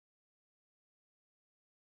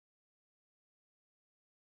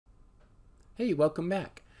Hey, welcome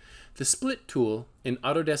back. The split tool in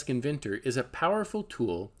Autodesk Inventor is a powerful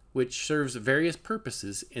tool which serves various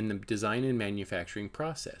purposes in the design and manufacturing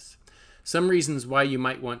process. Some reasons why you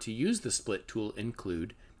might want to use the split tool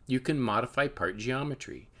include you can modify part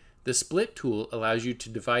geometry. The split tool allows you to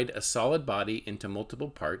divide a solid body into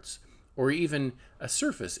multiple parts or even a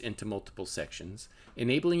surface into multiple sections,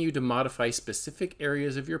 enabling you to modify specific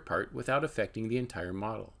areas of your part without affecting the entire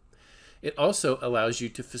model. It also allows you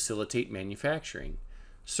to facilitate manufacturing.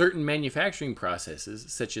 Certain manufacturing processes,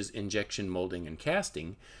 such as injection molding and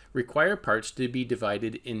casting, require parts to be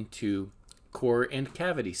divided into core and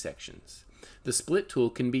cavity sections. The split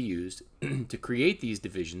tool can be used to create these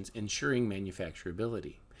divisions, ensuring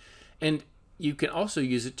manufacturability. And you can also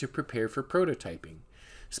use it to prepare for prototyping.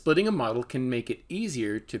 Splitting a model can make it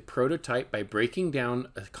easier to prototype by breaking down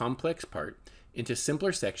a complex part into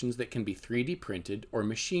simpler sections that can be 3D printed or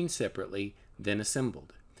machined separately, then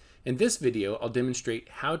assembled. In this video, I'll demonstrate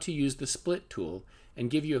how to use the split tool and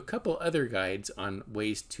give you a couple other guides on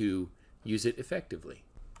ways to use it effectively.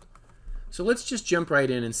 So let's just jump right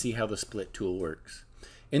in and see how the split tool works.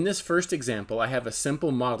 In this first example, I have a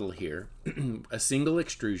simple model here, a single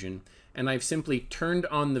extrusion, and I've simply turned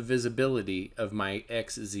on the visibility of my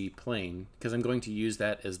XZ plane because I'm going to use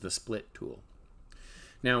that as the split tool.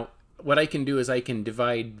 Now, what I can do is I can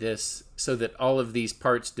divide this so that all of these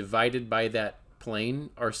parts divided by that plane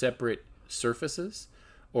are separate surfaces,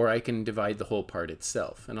 or I can divide the whole part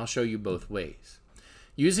itself, and I'll show you both ways.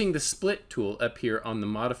 Using the split tool up here on the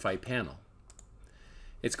modify panel,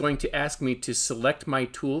 it's going to ask me to select my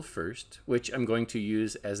tool first, which I'm going to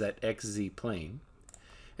use as that XZ plane,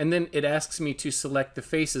 and then it asks me to select the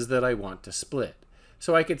faces that I want to split.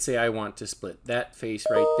 So I could say I want to split that face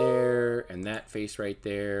right there and that face right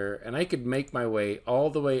there, and I could make my way all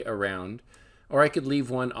the way around, or I could leave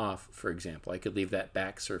one off, for example. I could leave that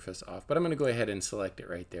back surface off, but I'm going to go ahead and select it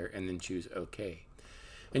right there and then choose OK.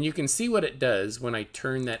 And you can see what it does when I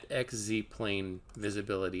turn that XZ plane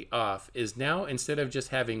visibility off is now instead of just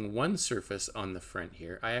having one surface on the front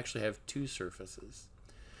here, I actually have two surfaces.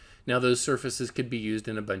 Now those surfaces could be used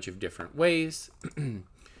in a bunch of different ways.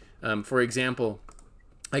 For example,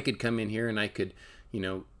 I could come in here and I could,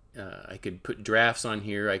 I could put drafts on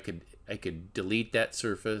here. I could delete that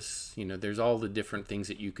surface. There's all the different things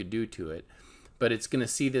that you could do to it, but it's going to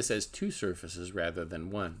see this as two surfaces rather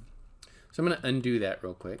than one. So I'm going to undo that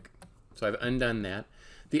real quick. So I've undone that.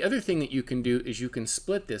 The other thing that you can do is you can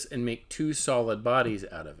split this and make two solid bodies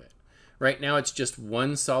out of it. Right now it's just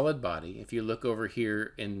one solid body. If you look over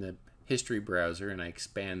here in the history browser and I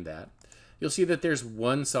expand that, you'll see that there's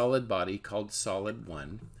one solid body called solid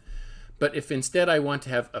 1. But if instead I want to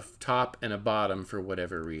have a top and a bottom for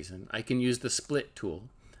whatever reason, I can use the split tool.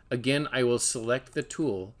 Again, I will select the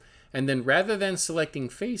tool, and then rather than selecting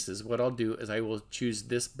faces, what I'll do is I will choose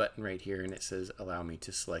this button right here, and it says allow me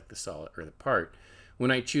to select the solid or the part. When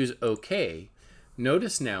I choose OK,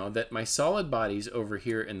 notice now that my solid bodies over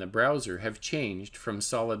here in the browser have changed from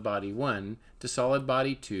solid body 1 to solid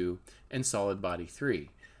body 2 and solid body 3.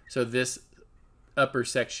 So this upper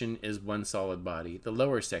section is one solid body. The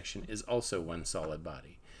lower section is also one solid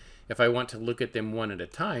body. If I want to look at them one at a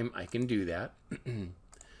time, I can do that.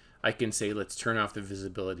 I can say, let's turn off the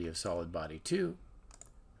visibility of solid body 2.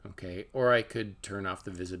 Okay, or I could turn off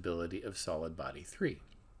the visibility of solid body 3.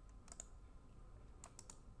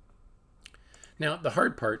 Now, the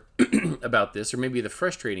hard part about this, or maybe the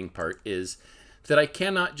frustrating part, is that I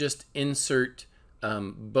cannot just insert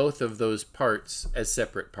both of those parts as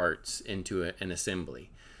separate parts into an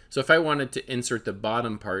assembly. So if I wanted to insert the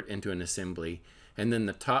bottom part into an assembly and then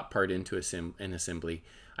the top part into an assembly,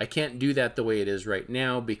 I can't do that the way it is right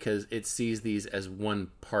now because it sees these as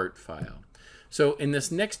one part file. So in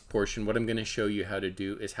this next portion, what I'm going to show you how to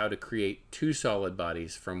do is how to create two solid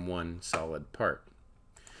bodies from one solid part.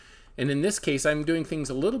 And in this case, I'm doing things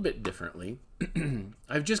a little bit differently.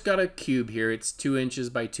 I've just got a cube here. It's 2 inches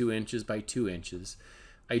by 2 inches by 2 inches.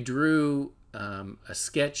 I drew a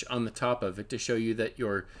sketch on the top of it to show you that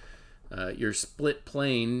your split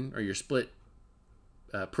plane or your split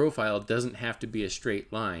profile doesn't have to be a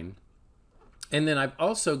straight line. And then I've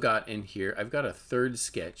also got in here, I've got a third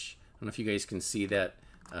sketch. I don't know if you guys can see that,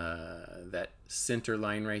 that center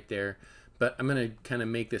line right there. But I'm going to kind of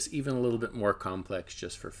make this even a little bit more complex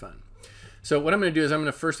just for fun. So what I'm going to do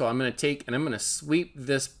is first of all, I'm going to take and I'm going to sweep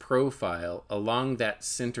this profile along that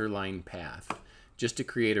center line path just to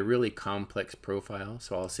create a really complex profile.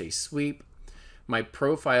 So I'll say sweep. My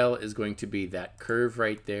profile is going to be that curve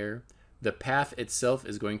right there. The path itself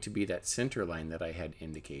is going to be that center line that I had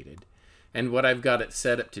indicated. And what I've got it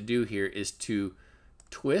set up to do here is to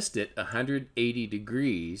twist it 180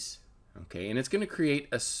 degrees, Okay, and it's going to create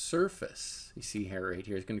a surface. You see here, right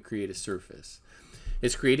here, it's going to create a surface.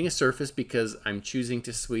 It's creating a surface because I'm choosing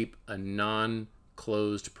to sweep a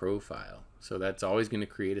non-closed profile. So that's always going to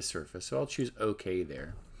create a surface. So I'll choose OK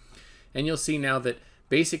there. And you'll see now that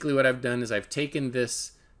basically what I've done is I've taken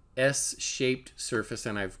this S-shaped surface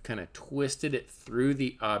and I've kind of twisted it through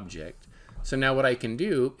the object. So now what I can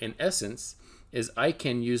do, in essence, is I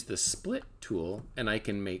can use the split tool and I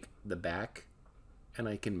can make the back and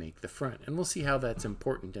I can make the front. And we'll see how that's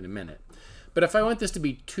important in a minute. But if I want this to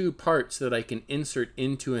be two parts that I can insert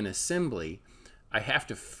into an assembly, I have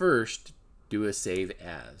to first do a save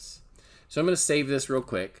as. So I'm going to save this real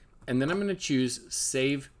quick, and then I'm going to choose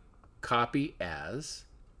save copy as.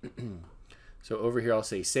 So over here I'll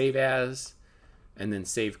say save as, and then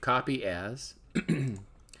save copy as.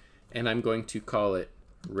 And I'm going to call it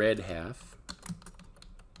red half.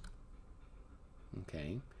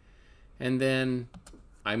 Okay. And then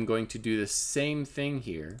I'm going to do the same thing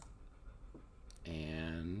here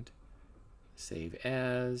and save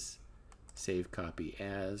as, save copy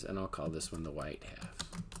as, and I'll call this one the white half.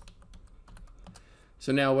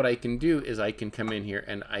 So now what I can do is I can come in here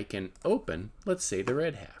and I can open, let's say, the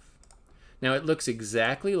red half. Now it looks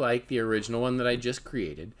exactly like the original one that I just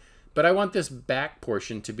created, but I want this back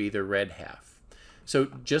portion to be the red half. So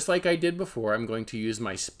just like I did before, I'm going to use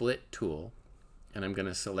my split tool, and I'm going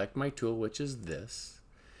to select my tool, which is this.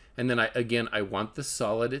 And then I want the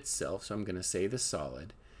solid itself, so I'm going to say the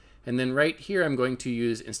solid. And then right here I'm going to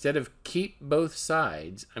use, instead of keep both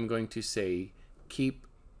sides, I'm going to say keep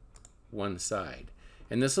one side.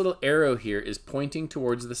 And this little arrow here is pointing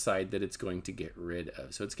towards the side that it's going to get rid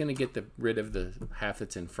of. So it's going to get rid of the half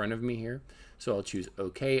that's in front of me here. So I'll choose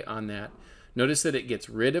OK on that. Notice that it gets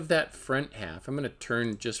rid of that front half. I'm going to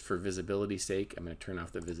turn, just for visibility's sake, I'm going to turn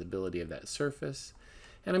off the visibility of that surface.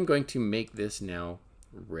 And I'm going to make this now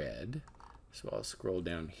red. So I'll scroll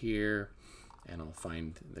down here and I'll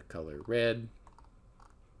find the color red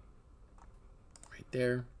right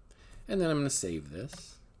there. And then I'm going to save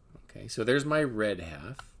this. Okay, so there's my red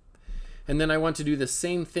half. And then I want to do the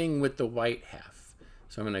same thing with the white half.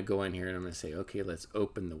 So I'm going to go in here and I'm going to say, okay, let's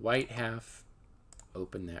open the white half.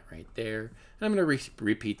 Open that right there. And I'm going to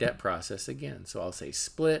repeat that process again. So I'll say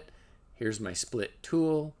split. Here's my split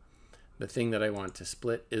tool. The thing that I want to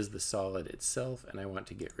split is the solid itself, and I want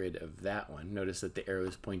to get rid of that one. Notice that the arrow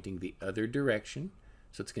is pointing the other direction,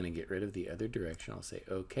 so it's going to get rid of the other direction. I'll say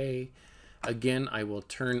OK. Again, I will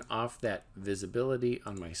turn off that visibility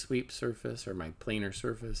on my sweep surface or my planar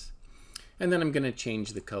surface, and then I'm going to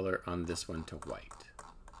change the color on this one to white.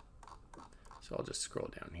 So I'll just scroll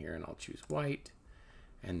down here and I'll choose white,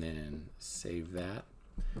 and then save that.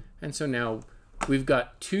 And so now we've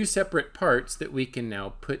got two separate parts that we can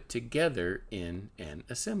now put together in an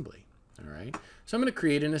assembly. All right. So I'm going to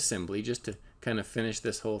create an assembly just to kind of finish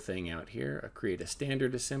this whole thing out here. I'll create a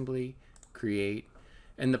standard assembly, create,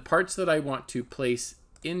 and the parts that I want to place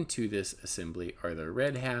into this assembly are the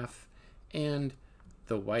red half and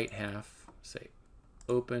the white half. Say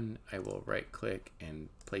open. I will right click and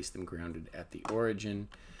place them grounded at the origin.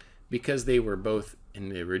 Because they were both in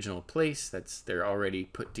the original place, they're already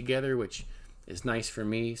put together, which is nice for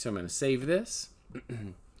me. So I'm going to save this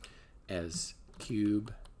as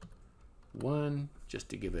cube 1 just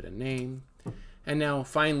to give it a name. And now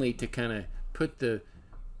finally, to kind of put the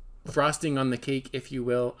frosting on the cake, if you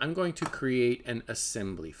will, I'm going to create an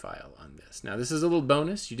assembly file on this. Now this is a little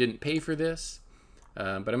bonus. You didn't pay for this, but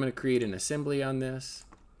I'm going to create an assembly on this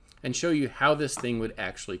and show you how this thing would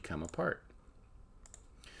actually come apart.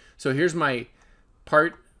 So here's my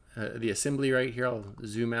part, the assembly right here. I'll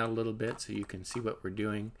zoom out a little bit so you can see what we're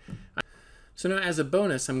doing. So now as a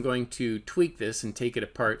bonus, I'm going to tweak this and take it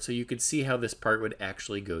apart so you could see how this part would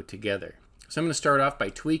actually go together. So I'm going to start off by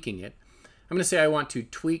tweaking it. I'm going to say I want to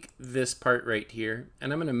tweak this part right here,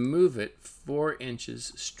 and I'm going to move it 4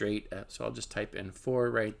 inches straight up. So I'll just type in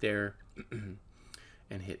 4 right there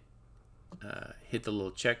and hit the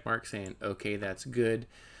little check mark saying, okay, that's good.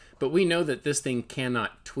 But we know that this thing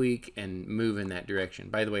cannot tweak and move in that direction.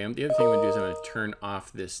 By the way, the other thing I'm going to do is I'm going to turn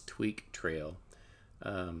off this tweak trail.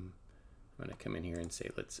 I'm going to come in here and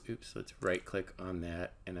say, let's right click on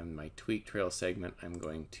that. And on my tweak trail segment, I'm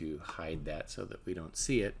going to hide that so that we don't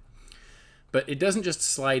see it. But it doesn't just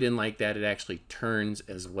slide in like that, it actually turns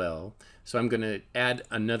as well. So I'm going to add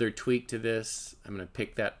another tweak to this. I'm going to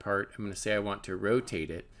pick that part. I'm going to say I want to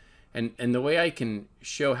rotate it. And the way I can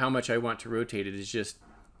show how much I want to rotate it is just,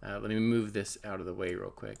 let me move this out of the way real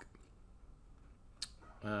quick.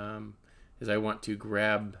 Is I want to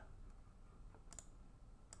grab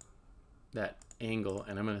that angle,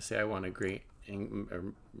 and I'm going to say I want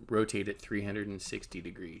to rotate it 360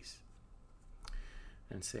 degrees.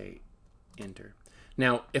 and say enter.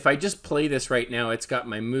 Now, if I just play this right now, it's got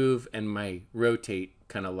my move and my rotate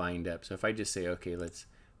kind of lined up. So if I just say, okay, let's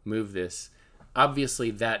move this, obviously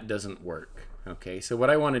that doesn't work. Okay, so what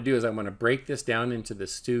I want to do is I want to break this down into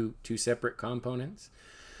this two separate components.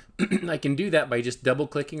 I can do that by just double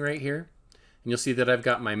clicking right here. And you'll see that I've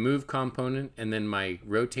got my move component and then my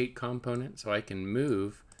rotate component. So I can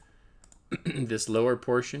move this lower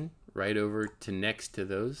portion right over to next to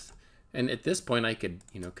those. And at this point, I could,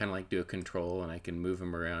 kind of like do a control, and I can move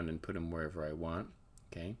them around and put them wherever I want.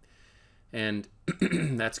 Okay, and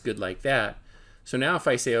that's good like that. So now if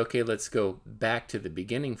I say, okay, let's go back to the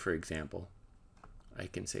beginning, for example, I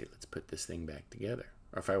can say, let's put this thing back together.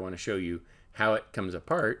 Or if I want to show you how it comes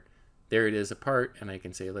apart, there it is apart, and I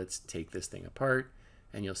can say, let's take this thing apart,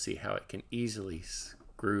 and you'll see how it can easily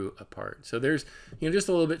screw apart. So there's, just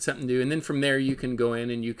a little bit something to do, and then from there you can go in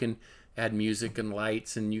and you can add music and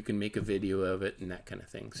lights, and you can make a video of it and that kind of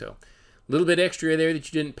thing. So a little bit extra there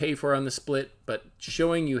that you didn't pay for on the split, but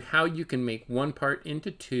showing you how you can make one part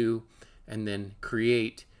into two and then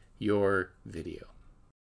create your video.